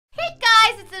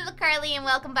it's Little Carly and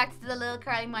welcome back to the Little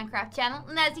Carly Minecraft channel.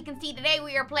 And as you can see today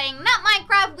we are playing not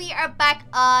Minecraft, we are back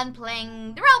on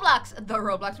playing the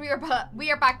Roblox.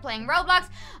 We are back playing Roblox.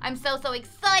 I'm so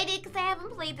excited because I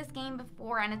haven't played this game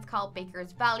before and it's called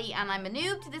Baker's Valley and I'm a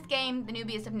noob to this game, the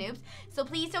noobiest of noobs. So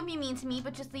please don't be mean to me,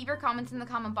 but just leave your comments in the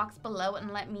comment box below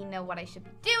and let me know what I should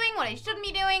be doing, what I shouldn't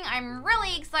be doing. I'm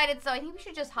really excited, so I think we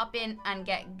should just hop in and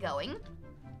get going.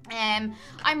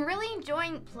 I'm really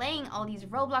enjoying playing all these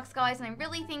Roblox guys, and I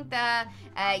really think that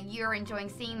you're enjoying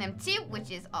seeing them too, which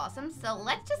is awesome. So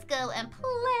let's just go and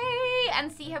play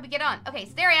and see how we get on. Okay,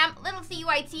 so there I am, Little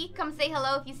CUIT. Come say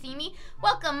hello if you see me.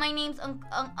 Welcome, my name's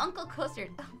Uncle Custard.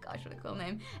 Oh gosh, what a cool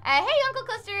name. Hey Uncle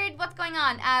Custard, what's going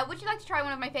on? Would you like to try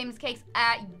one of my famous cakes?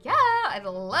 Yeah, I'd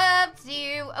love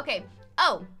to. Okay,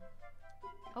 oh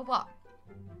what?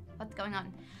 What's going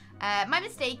on? My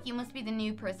mistake, you must be the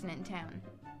new person in town.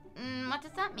 What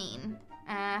does that mean?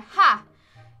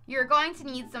 You're going to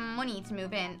need some money to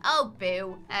move in. Oh,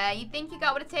 boo. You think you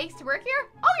got what it takes to work here?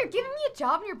 Oh, you're giving me a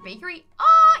job in your bakery?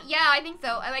 Oh, yeah, I think so.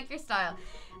 I like your style.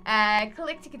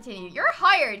 Click to continue. You're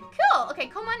hired. Cool. Okay,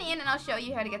 come on in and I'll show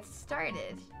you how to get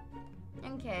started.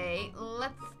 Okay,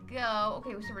 let's go.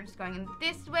 Okay, so we're just going in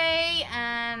this way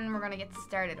and we're gonna get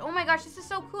started. Oh my gosh, this is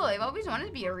so cool. I've always wanted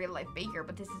to be a real life baker,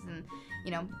 but this isn't, you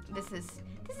know, this is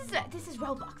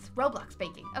Roblox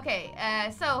baking. Okay,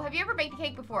 so have you ever baked a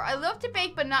cake before? I love to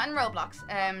bake, but not in Roblox.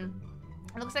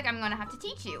 It looks like I'm gonna have to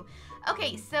teach you.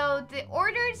 Okay, so the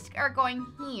orders are going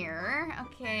here.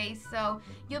 Okay, so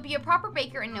you'll be a proper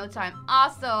baker in no time.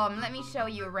 Awesome, let me show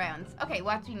you around. Okay,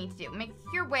 what do you need to do? Make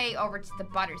your way over to the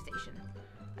butter station.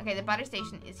 Okay, the butter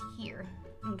station is here.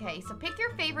 Okay, so pick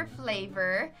your favorite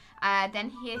flavor,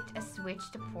 then hit a switch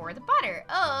to pour the butter.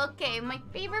 Oh, okay, my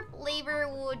favorite flavor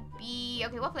would be,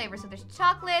 okay, what flavor? So there's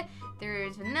chocolate,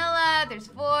 there's vanilla, there's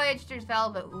fudge, there's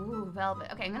velvet. Ooh,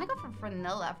 velvet. Okay, I'm gonna go for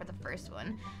vanilla for the first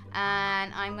one.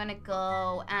 And I'm gonna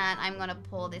go and I'm gonna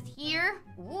pull this here.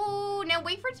 Ooh, now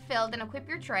wait for it to fill, then equip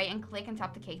your tray and click and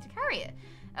tap the cake to carry it.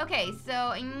 Okay, so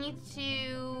I need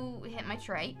to hit my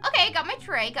tray. Okay, got my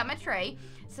tray.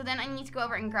 So then I need to go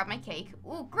over and grab my cake.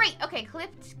 Ooh, great. Okay,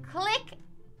 click,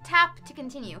 tap to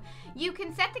continue. You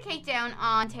can set the cake down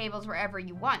on tables wherever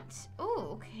you want.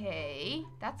 Ooh, okay.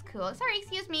 That's cool. Sorry,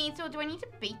 excuse me. So do I need to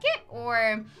bake it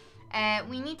or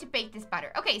we need to bake this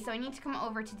batter? Okay, so I need to come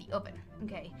over to the oven.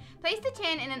 Okay. Place the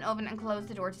tin in an oven and close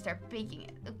the door to start baking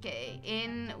it. Okay,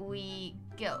 in we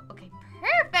go. Okay,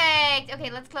 perfect. Okay,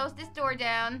 let's close this door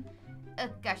down. Oh,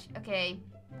 gosh. Okay.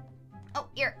 Oh,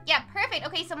 here. Yeah, perfect.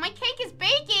 Okay, so my cake is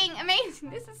baking. Amazing.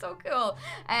 This is so cool.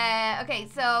 Okay,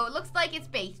 so it looks like it's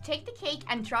baked. Take the cake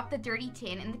and drop the dirty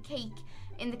tin in the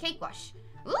cake wash.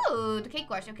 Ooh, the cake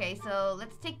wash. Okay, so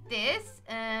let's take this.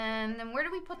 And then where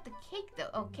do we put the cake, though?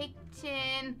 Oh, cake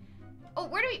tin. Oh,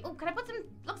 where do we... Oh, can I put some...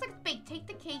 Looks like it's baked. Take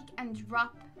the cake and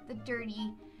drop the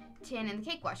dirty tin in the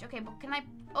cake wash. Okay, but can I...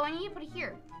 Oh, I need to put it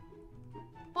here.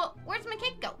 Well, where's my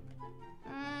cake go?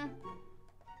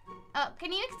 Oh,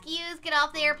 can you get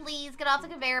off there, please? Get off the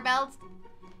conveyor belt.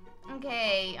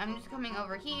 Okay, I'm just coming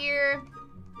over here.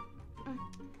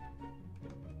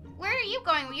 Where are you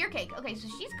going with your cake? Okay, so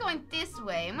she's going this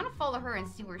way. I'm gonna follow her and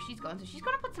see where she's going. So she's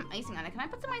gonna put some icing on it. Can I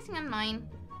put some icing on mine?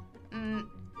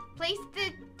 Place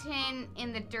the tin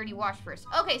in the dirty wash first.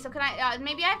 Okay, so can I,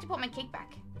 maybe I have to put my cake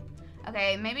back.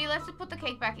 Okay, maybe let's just put the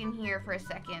cake back in here for a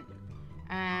second.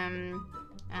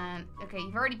 Okay,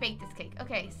 you've already baked this cake.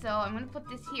 Okay, so I'm gonna put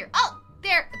this here. Oh,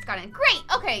 there, it's got in. Great,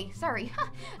 okay, sorry.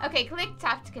 Okay, click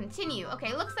tap to continue.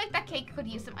 Okay, looks like that cake could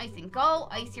use some icing. Go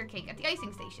ice your cake at the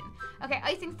icing station. Okay,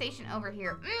 icing station over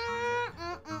here.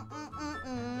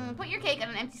 Put your cake on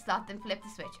an empty slot, then flip the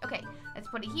switch. Okay, let's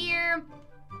put it here.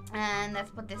 And let's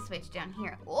put this switch down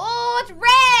here. Oh, it's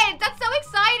red! That's so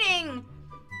exciting!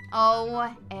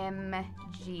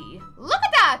 OMG. Look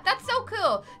at that! That's so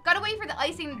cool. Gotta wait for the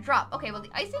icing to drop. Okay, well,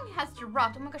 the icing has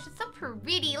dropped. Oh my gosh, it's so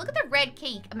pretty. Look at the red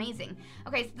cake. Amazing.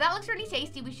 Okay, so that looks really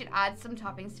tasty. We should add some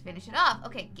toppings to finish it off.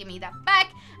 Okay, give me that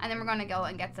back. And then we're gonna go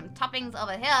and get some toppings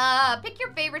over here. Pick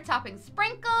your favorite toppings.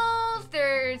 Sprinkles.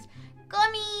 There's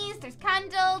gummies. There's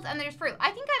candles. And there's fruit.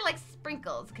 I think I like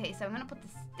sprinkles. Okay, so I'm gonna put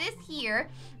this here.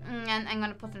 And I'm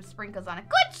gonna put some sprinkles on it.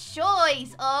 Good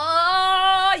choice.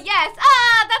 Oh, yes.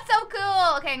 Ah, that's so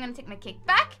cool. Okay, I'm gonna take my cake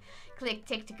back. Click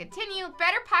tick to continue.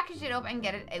 Better package it up and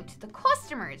get it out to the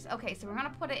customers. Okay, so we're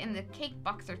gonna put it in the cake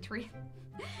boxer 3.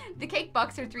 The cake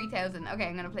boxer 3000. Okay,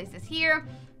 I'm gonna place this here.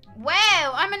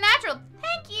 Wow, I'm a natural.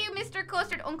 Thank you, Mr.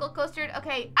 Custard, Uncle Custard.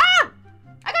 Okay. Ah!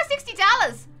 I got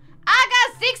 $60. I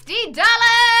got $60.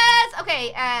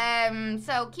 Okay,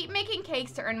 so keep making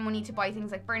cakes to earn money to buy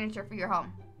things like furniture for your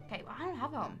home. Okay, well, I don't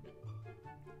have a home.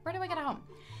 Where do I get a home?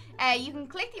 You can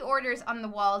click the orders on the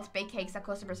wall to bake cakes that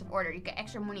customers have ordered. You get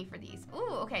extra money for these.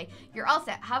 Ooh, okay. You're all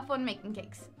set. Have fun making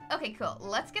cakes. Okay, cool.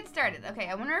 Let's get started. Okay,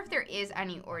 I wonder if there is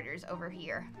any orders over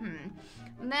here.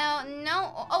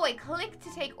 No. Oh, wait. Click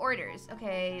to take orders.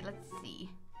 Okay, let's see.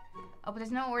 Oh, but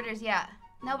there's no orders yet.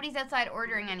 Nobody's outside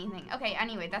ordering anything. Okay,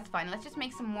 anyway, that's fine. Let's just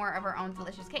make some more of our own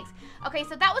delicious cakes. Okay,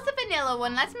 so that was the vanilla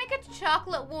one. Let's make a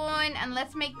chocolate one, and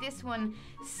let's make this one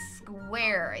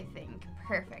square, I think.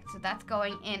 Perfect. So that's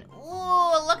going in.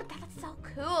 Ooh, look at that. That's so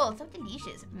cool. So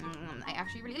delicious. I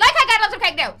actually really like. I got lots of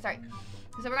cake now. Sorry.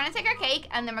 So we're gonna take our cake,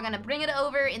 and then we're gonna bring it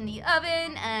over in the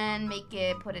oven and make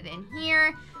it, put it in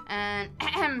here, and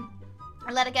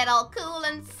let it get all cool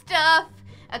and stuff.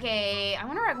 Okay, I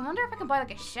wonder if I can buy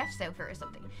like a chef's outfit or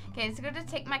something. Okay, so I'm gonna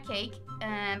take my cake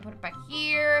and put it back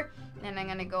here. Then I'm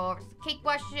gonna go over to the cake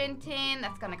washing tin.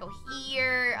 That's gonna go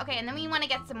here. Okay, and then we wanna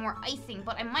get some more icing,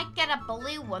 but I might get a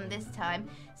blue one this time.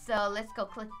 So let's go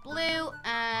click blue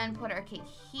and put our cake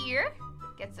here.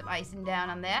 Get some icing down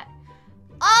on that.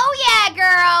 Oh yeah,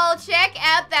 girl, check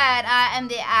out that. I am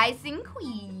the icing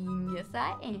queen. Yes,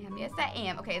 I am. Yes, I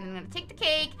am. Okay, and then I'm gonna take the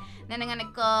cake. Then I'm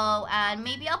gonna go and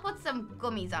maybe I'll put some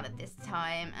gummies on it this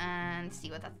time and see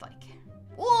what that's like.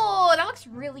 Whoa, that looks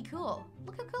really cool.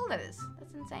 Look how cool that is.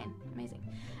 That's insane. Amazing.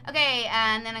 Okay,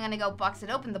 and then I'm gonna go box it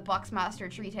open. The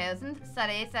Boxmaster 3000.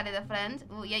 Sorry, the friend.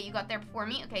 Oh, yeah, you got there before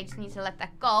me. Okay, just need to let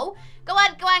that go. Go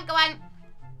on.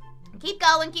 Keep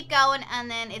going, and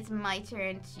then it's my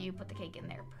turn to put the cake in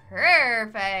there.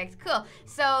 Perfect. Cool.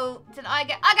 So, I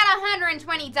got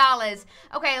 $120.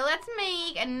 Okay, let's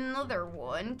make another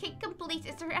one. Cake complete.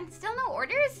 Is there still no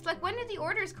orders? Like, when did the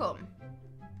orders come?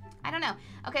 I don't know.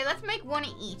 Okay, let's make one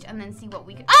each and then see what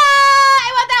we can. Ah!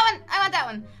 I want that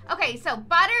one. Okay, so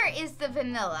butter is the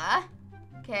vanilla.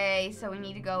 Okay, so we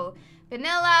need to go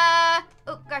vanilla.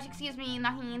 Oh, gosh, excuse me,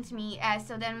 knocking into me.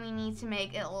 So then we need to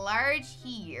make it large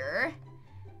here.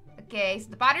 Okay, so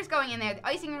the butter's going in there, the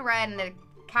icing in red, and the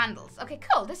candles. Okay,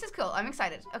 cool. This is cool. I'm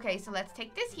excited. Okay, so let's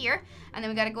take this here, and then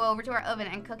we got to go over to our oven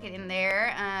and cook it in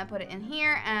there. Put it in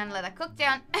here and let it cook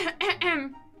down.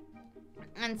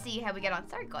 And see how we get on.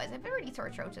 Sorry, guys. I have a really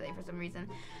sore throat today for some reason.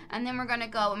 And then we're going to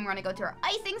go to our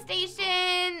icing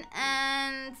station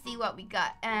and see what we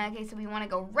got. Okay, so we want to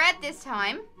go red this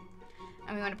time.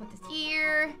 And we want to put this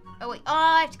here. Oh, wait. Oh,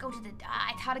 I have to go to the...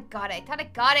 I thought I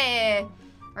got it.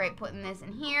 All right, putting this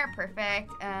in here.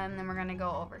 Perfect. And then we're going to go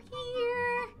over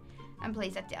here and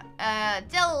place that down.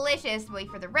 Delicious. Wait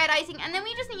for the red icing. And then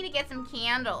we just need to get some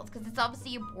candles because it's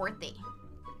obviously your birthday.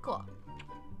 Cool.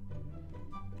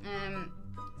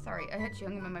 Sorry, I had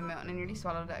chewing gum in my mouth and I nearly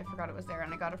swallowed it. I forgot it was there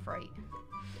and I got a fright.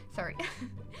 Sorry.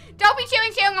 Don't be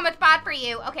chewing gum, it's bad for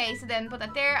you. Okay, so then put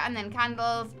that there and then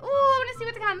candles. Ooh, I want to see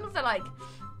what the candles are like.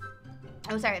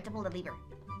 Oh, sorry, I have to pull the lever.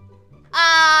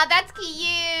 Ah, that's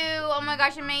cute. Oh my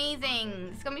gosh,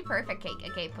 amazing. It's gonna be perfect cake.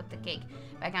 Okay, put the cake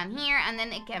back on here and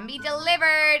then it can be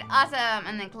delivered. Awesome.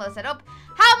 And then close it up.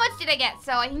 How much did I get?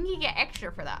 So I think you get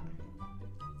extra for that.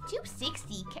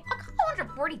 $260.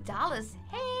 $140.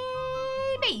 Hey,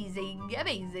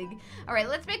 amazing. All right,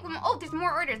 let's make one. Oh, there's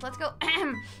more orders. Let's go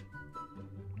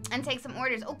and take some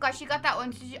orders. Oh gosh, you got that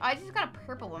one. I just got a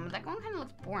purple one, but that one kind of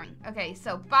looks boring. Okay,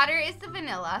 so butter is the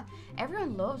vanilla.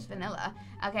 Everyone loves vanilla.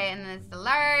 Okay, and then it's the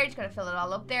large. Gotta fill it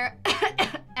all up there.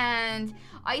 And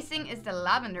icing is the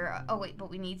lavender. Oh wait,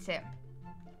 but we need to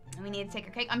take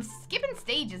our cake. I'm skipping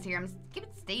stages here. I'm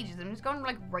just going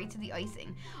like right to the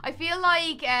icing. I feel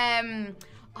like,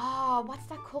 oh, what's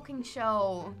that cooking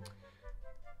show?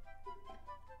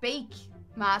 Bake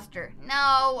Master.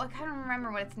 No, I can't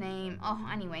remember what its name. Oh,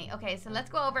 anyway. Okay, so let's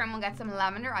go over and we'll get some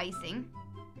lavender icing.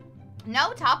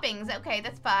 No toppings. Okay,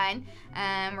 that's fine.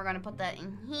 We're going to put that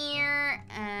in here.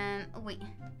 And, oh, wait.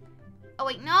 Oh,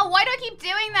 wait, no, why do I keep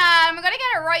doing that? I'm gonna get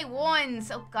it right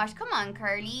once. Oh, gosh, come on,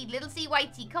 Carly. Little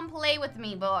CYT, come play with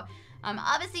me, but I'm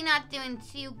obviously not doing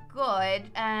too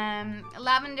good.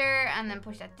 Lavender, and then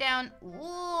push that down.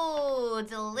 Ooh,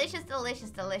 delicious.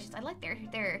 I like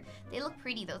they look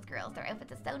pretty, those girls. Their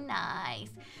outfits are so nice.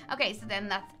 Okay, so then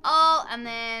that's all, and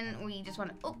then we just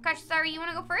want to, oh, gosh, sorry, you want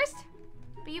to go first?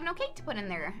 But you have no cake to put in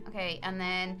there. Okay, and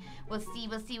then we'll see.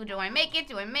 Do I make it?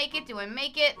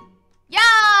 Yeah,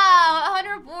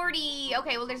 140.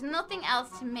 Okay, well, there's nothing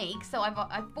else to make, so I've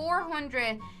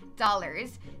 $400.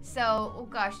 So, oh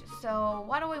gosh, so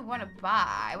what do I want to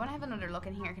buy? I want to have another look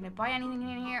in here. Can I buy anything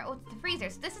in here? Oh, it's the freezer.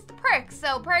 So this is the perks.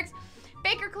 So perks,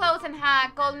 baker clothes and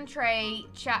hat, golden tray,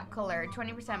 chat color,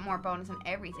 20% more bonus on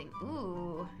everything.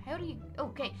 Ooh, how do you?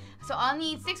 Okay, so I'll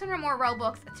need 600 more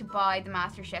Robux to buy the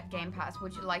MasterChef Game Pass.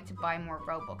 Would you like to buy more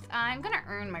Robux? I'm gonna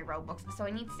earn my Robux, so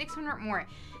I need 600 more.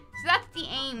 So that's the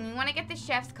aim. We want to get the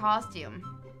chef's costume.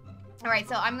 Alright,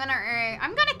 so I'm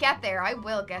gonna get there. I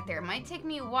will get there. It might take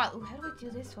me a while. Ooh, how do I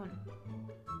do this one?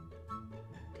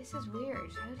 This is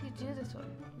weird. How do you do this one?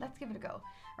 Let's give it a go.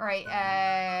 Alright,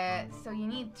 so you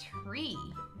need 3.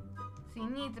 So you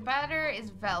need, the batter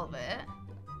is velvet.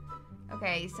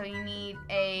 Okay, so you need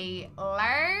a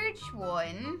large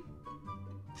one.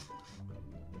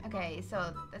 Okay,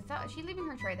 so that's not, is she leaving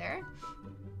her tray there?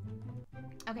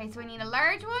 Okay, so we need a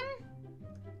large one.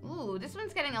 Ooh, this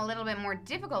one's getting a little bit more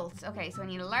difficult. Okay, so I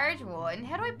need a large one.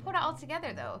 How do I put it all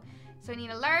together, though? So I need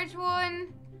a large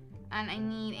one, and I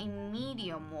need a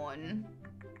medium one.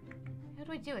 How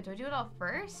do I do it? Do I do it all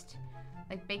first?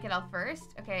 Like, bake it all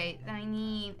first? Okay, then I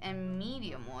need a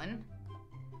medium one.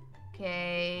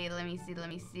 Okay, let me see. Let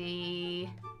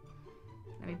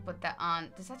me put that on.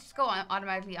 Does that just go on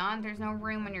automatically on? There's no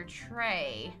room on your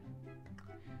tray.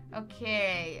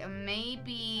 Okay,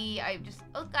 maybe I just,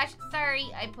 oh gosh,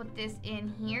 sorry, I put this in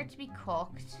here to be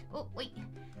cooked. Oh, wait,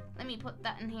 let me put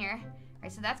that in here.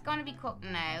 Alright, so that's going to be cooked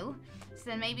now. So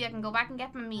then maybe I can go back and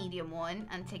get my medium one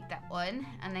and take that one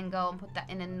and then go and put that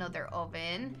in another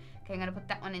oven. Okay, I'm going to put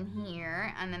that one in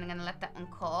here and then I'm going to let that one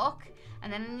cook.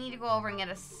 And then I need to go over and get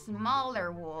a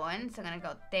smaller one. So I'm going to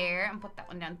go there and put that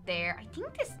one down there. I think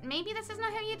maybe this is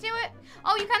not how you do it.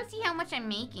 Oh, you can't see how much I'm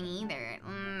making either.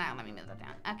 No, let me move that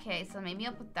down. Okay, so maybe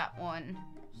I'll put that one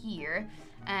here.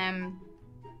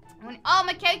 Oh,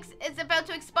 my cake is about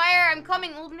to expire. I'm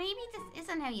coming. Well, maybe this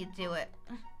isn't how you do it.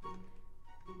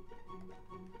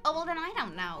 Oh, well, then I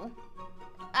don't know.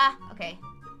 Okay.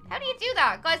 How do you do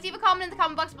that? Guys, leave a comment in the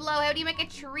comment box below. How do you make a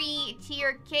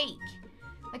 3-tier cake?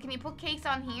 Like, can you put cakes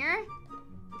on here?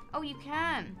 Oh, you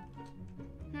can.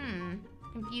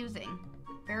 Confusing.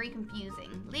 Very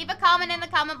confusing. Leave a comment in the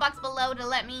comment box below to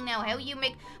let me know how you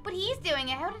make... But he's doing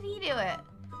it. How did he do it?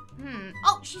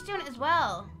 Oh, she's doing it as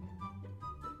well.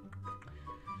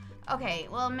 Okay,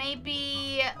 well,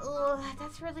 maybe... Ugh,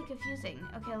 that's really confusing.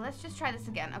 Okay, let's just try this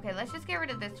again. Okay, let's just get rid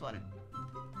of this one.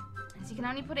 So you can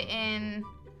only put it in...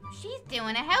 She's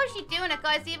doing it. How is she doing it,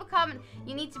 guys? Leave a comment.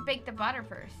 You need to bake the butter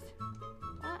first.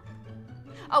 What?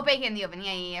 Oh, bake it in the oven.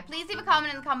 Yeah. Please leave a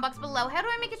comment in the comment box below. How do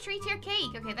I make a 3-tier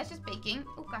cake? Okay, that's just baking.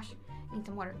 Oh, gosh. I need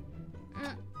some water.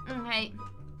 Okay.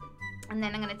 And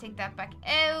then I'm going to take that back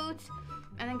out.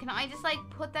 And then can I just, like,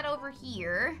 put that over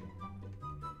here?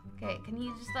 Okay, can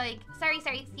you just, like... Sorry,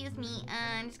 excuse me.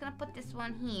 I'm just going to put this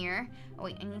one here. Oh,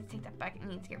 wait, I need to take that back. I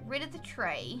need to get rid of the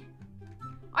tray.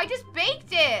 I just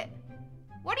baked it!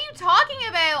 What are you talking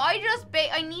about?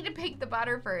 I need to bake the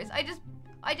batter first. I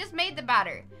just made the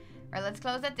batter. All right, let's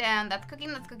close that down. That's cooking.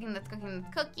 Is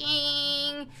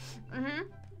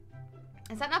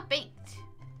that not baked?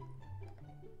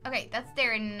 Okay, that's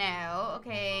there now.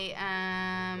 Okay,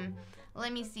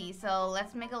 let me see. So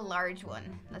let's make a large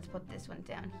one. Let's put this one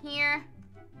down here.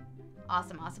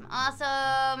 Awesome.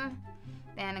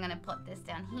 Then I'm gonna put this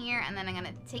down here, and then I'm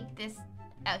gonna take this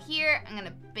out here. I'm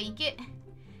gonna bake it.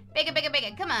 Bake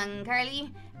it. Come on,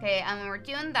 Carly. Okay, and when we're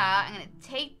doing that, I'm gonna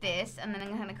take this, and then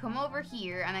I'm gonna come over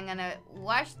here, and I'm gonna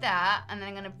wash that, and then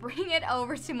I'm gonna bring it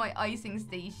over to my icing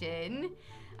station.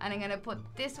 And I'm gonna put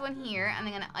this one here, and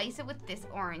I'm gonna ice it with this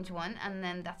orange one, and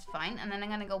then that's fine. And then I'm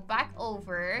gonna go back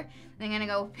over, and I'm gonna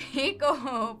go pick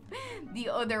up the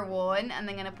other one, and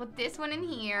I'm gonna put this one in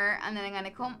here, and then I'm gonna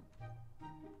come...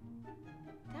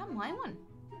 Is that my one?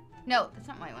 No, that's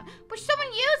not my one. But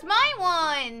someone used my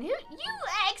one!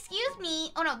 Excuse me.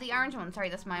 Oh no, the orange one. Sorry,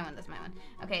 that's my one.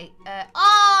 Okay,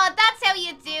 oh, that's how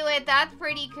you do it. That's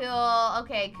pretty cool.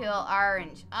 Okay, cool,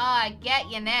 orange. Oh, I get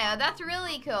you now. That's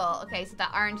really cool. Okay, so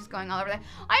that orange is going all over there.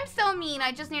 I'm so mean.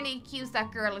 I just nearly accused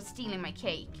that girl of stealing my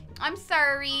cake. I'm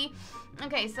sorry.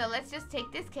 Okay, so let's just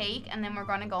take this cake, and then we're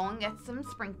gonna go and get some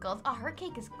sprinkles. Oh, her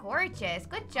cake is gorgeous.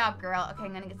 Good job, girl. Okay,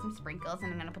 I'm gonna get some sprinkles,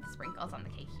 and I'm gonna put the sprinkles on the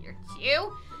cake here,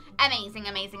 too. Amazing.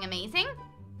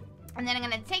 And then I'm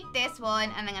gonna take this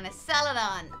one, and I'm gonna sell it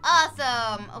on.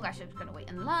 Awesome. Oh, gosh, I'm just gonna wait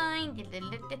in line.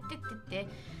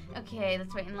 Okay,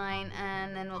 let's wait in line,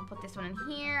 and then we'll put this one in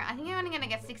here. I think I'm only gonna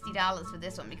get $60 for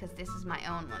this one, because this is my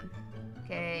own one.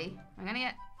 Okay, I'm gonna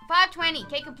get $5.20.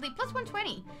 Cake complete, plus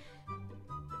 $120.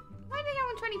 Why did I get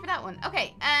 $120 for that one?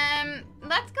 Okay,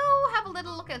 let's go have a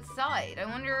little look outside. I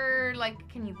wonder, like,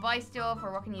 can you buy stuff,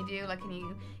 or what can you do? Like, can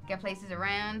you get places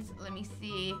around? Let me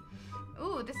see.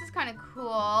 Ooh, this is kind of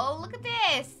cool. Look at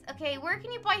this. Okay, where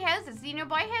can you buy houses? You know,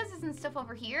 buy houses and stuff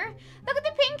over here. Look at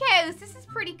the pink house. This is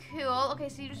pretty cool. Okay,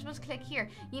 so you're just supposed to click here.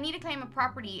 You need to claim a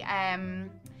property.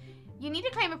 You need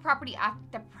to claim a property at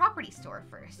the property store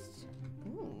first.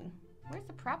 Ooh, where's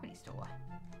the property store?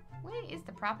 Where is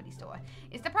the property store?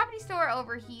 Is the property store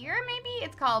over here, maybe?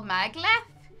 It's called Maglev.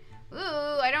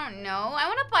 Ooh, I don't know. I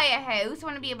want to buy a house. I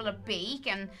want to be able to bake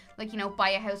and, like, you know, buy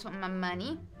a house with my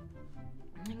money.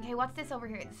 Okay, what's this over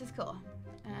here? This is cool.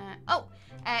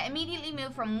 Immediately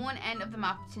move from one end of the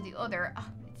map to the other. Oh,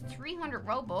 it's 300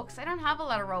 Robux. I don't have a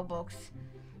lot of Robux.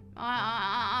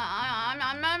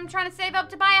 I'm trying to save up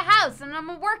to buy a house, and I'm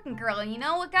a working girl, you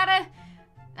know.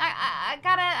 I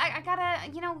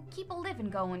gotta, you know, keep a living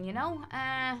going, you know.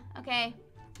 Okay.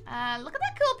 Look at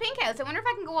that cool pink house. I wonder if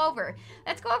I can go over.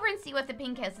 Let's go over and see what the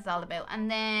pink house is all about. And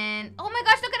then, oh my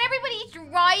gosh, look at everybody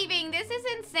driving. This is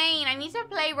insane. I need to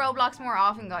play Roblox more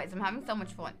often, guys. I'm having so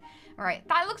much fun. All right,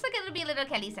 that looks like it'll be Little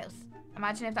Kelly's house.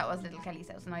 Imagine if that was Little Kelly's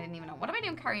house and I didn't even know. What am I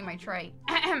doing carrying my tray?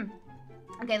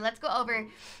 Okay, let's go over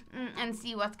and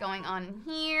see what's going on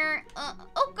here.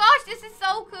 Oh gosh, this is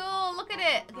so cool. Look at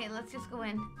it. Okay, let's just go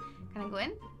in. Can I go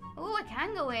in? Oh, I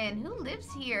can go in. Who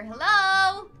lives here?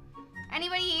 Hello?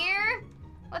 Anybody here?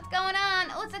 What's going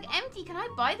on? Oh, it's like empty. Can I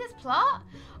buy this plot?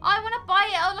 Oh, I want to buy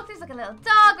it. Oh, look, there's like a little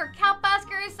dog or cat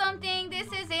basket or something. This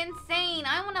is insane.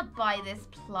 I want to buy this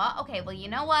plot. Okay, well, you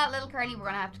know what, little Curly? We're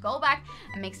going to have to go back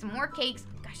and make some more cakes.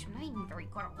 Gosh, I'm not even very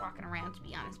good at walking around, to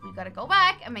be honest. We've got to go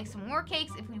back and make some more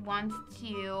cakes if we want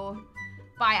to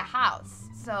buy a house.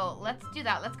 So let's do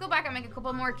that. Let's go back and make a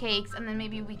couple more cakes, and then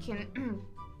maybe we can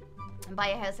buy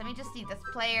a house. Let me just see this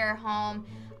player, home,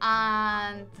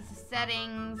 and this is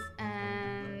settings,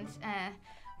 and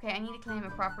okay, I need to claim a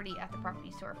property at the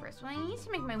property store first. Well, I need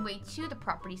to make my way to the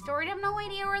property store. I have no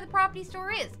idea where the property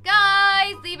store is.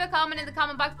 Guys, leave a comment in the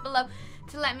comment box below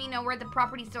to let me know where the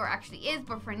property store actually is.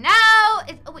 But for now,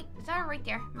 it's, oh wait, is that right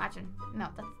there? Imagine. No,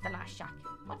 that's the last shack.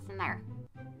 What's in there?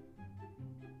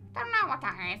 Don't know what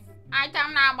that is. I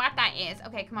don't know what that is.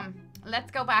 Okay, come on.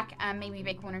 Let's go back and maybe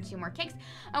bake 1 or 2 more cakes.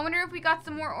 I wonder if we got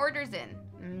some more orders in.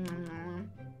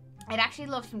 I'd actually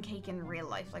love some cake in real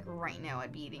life. Like right now,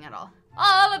 I'd be eating it all.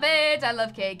 All of it. I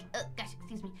love cake. Gosh,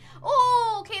 excuse me.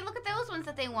 Oh, okay. Look at those ones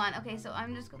that they want. Okay, so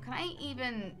I'm just can I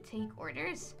even take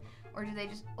orders? Or do they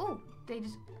just, oh, they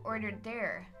just ordered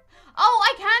there. Oh,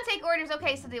 I can take orders.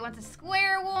 Okay, so they want the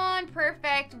square one.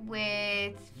 Perfect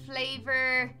with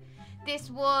flavor. This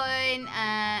one,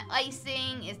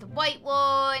 icing is the white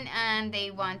one. And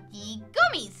they want the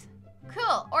gummies.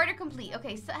 Cool. Order complete.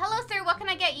 Okay, so hello, sir. What can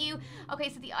I get you? Okay,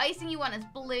 so the icing you want is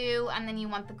blue, and then you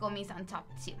want the gummies on top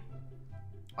too.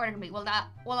 Order complete.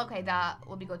 Okay, that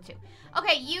will be good too.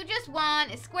 Okay, you just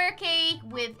want a square cake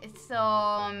with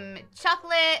some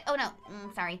chocolate. Oh no,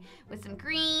 sorry, with some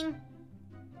green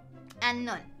and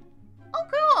none. Oh,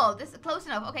 cool. This is close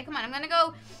enough. Okay, come on. I'm gonna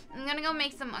go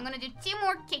make some. I'm gonna do 2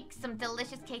 more cakes, some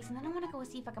delicious cakes, and then I want to go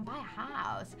see if I can buy a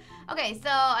house. Okay, so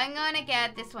I'm gonna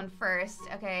get this one first.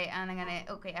 Okay, and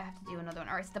okay, I have to do another one.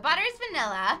 Alright, so the butter is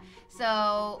vanilla.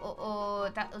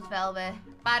 So, that was velvet.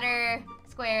 Butter,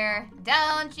 square,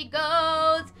 down she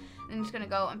goes. And I'm just gonna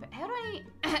go and, how do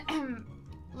I,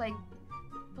 like,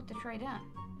 put the tray down?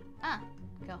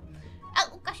 Go.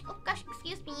 Oh gosh,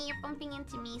 excuse me, you're bumping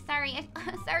into me. Sorry,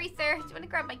 sorry, sir. I just want to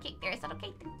grab my cake there. Is that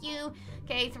okay? Thank you.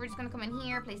 Okay, so we're just gonna come in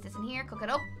here, place this in here, cook it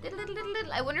up.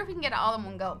 I wonder if we can get it all in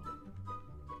one go.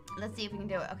 Let's see if we can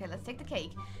do it. Okay, let's take the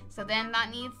cake. So then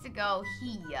that needs to go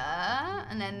here,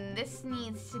 and then this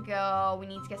needs to go. We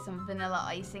need to get some vanilla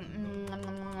icing.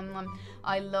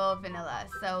 I love vanilla.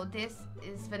 So this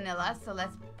is vanilla. So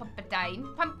let's pump it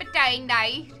down. Pump it down now.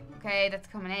 Okay, that's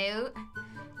coming out.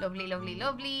 Lovely, lovely,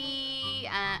 lovely.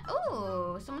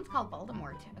 Oh, someone's called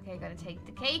Voldemort. Okay, I gotta take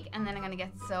the cake, and then I'm gonna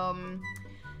get some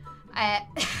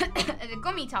the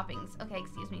gummy toppings. Okay,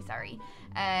 excuse me, sorry.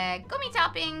 Gummy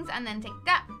toppings, and then take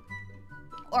that.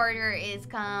 Order is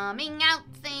coming out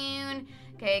soon.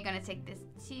 Okay, gonna take this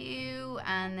too,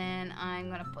 and then I'm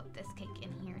gonna put this cake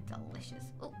in here. Delicious.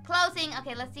 Oh, closing.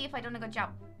 Okay, let's see if I done a good job.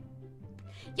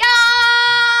 Yeah!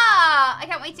 I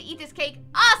can't wait to eat this cake.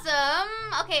 Awesome!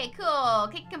 Okay, cool.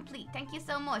 Cake complete. Thank you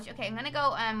so much. Okay, I'm gonna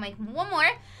go and make 1 more.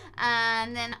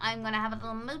 And then I'm gonna have a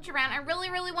little mooch around. I really,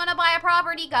 really want to buy a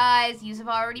property, guys. You've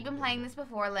already been playing this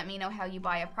before. Let me know how you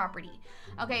buy a property.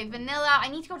 Okay, vanilla. I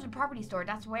need to go to the property store.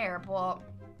 That's where, but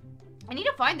I need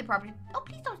to find the property. Oh,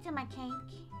 please don't steal my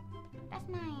cake. That's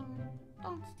mine.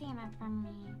 Don't steal it from me.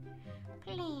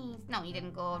 Please. No, you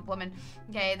didn't, good woman.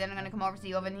 Okay, then I'm gonna come over to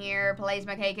the oven here, place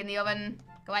my cake in the oven.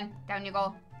 Go on, down you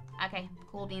go. Okay,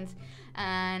 cool beans.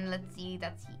 And let's see,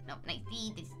 that's heating up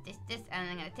nicely. This, and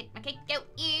I'm gonna take my cake out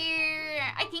here.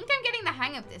 I think I'm getting the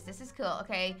hang of this. This is cool.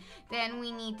 Okay, then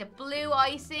we need the blue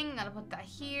icing. I'm gonna put that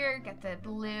here. Get the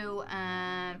blue,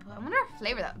 and I wonder what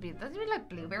flavor that would be. Does it be like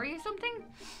blueberry or something?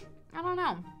 I don't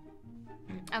know.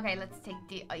 Okay, let's take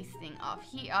the icing off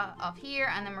here,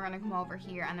 and then we're gonna come over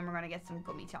here, and then we're gonna get some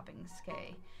gummy toppings.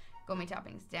 Okay, Gummy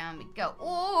toppings. Down we go.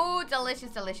 Oh,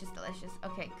 delicious, delicious, delicious.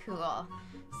 Okay, cool.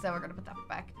 So we're going to put that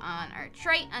back on our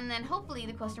tray. And then hopefully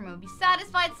the customer will be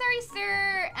satisfied. Sorry,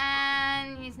 sir.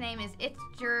 And his name is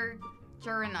Jurin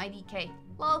IDK.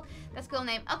 Lol, that's a cool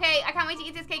name. Okay, I can't wait to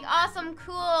eat this cake. Awesome,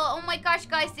 cool. Oh my gosh,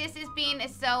 guys, this has been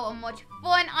so much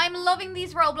fun. I'm loving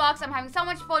these Roblox. I'm having so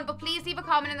much fun. But please leave a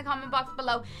comment in the comment box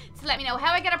below to let me know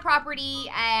how I get a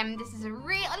property. This is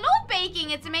I love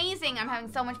baking. It's amazing. I'm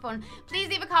having so much fun. Please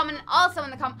leave a comment also in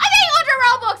the comment. I think under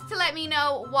Robux to let me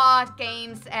know what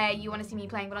games you want to see me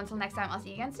playing. But until next time, I'll see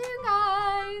you again soon,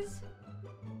 guys.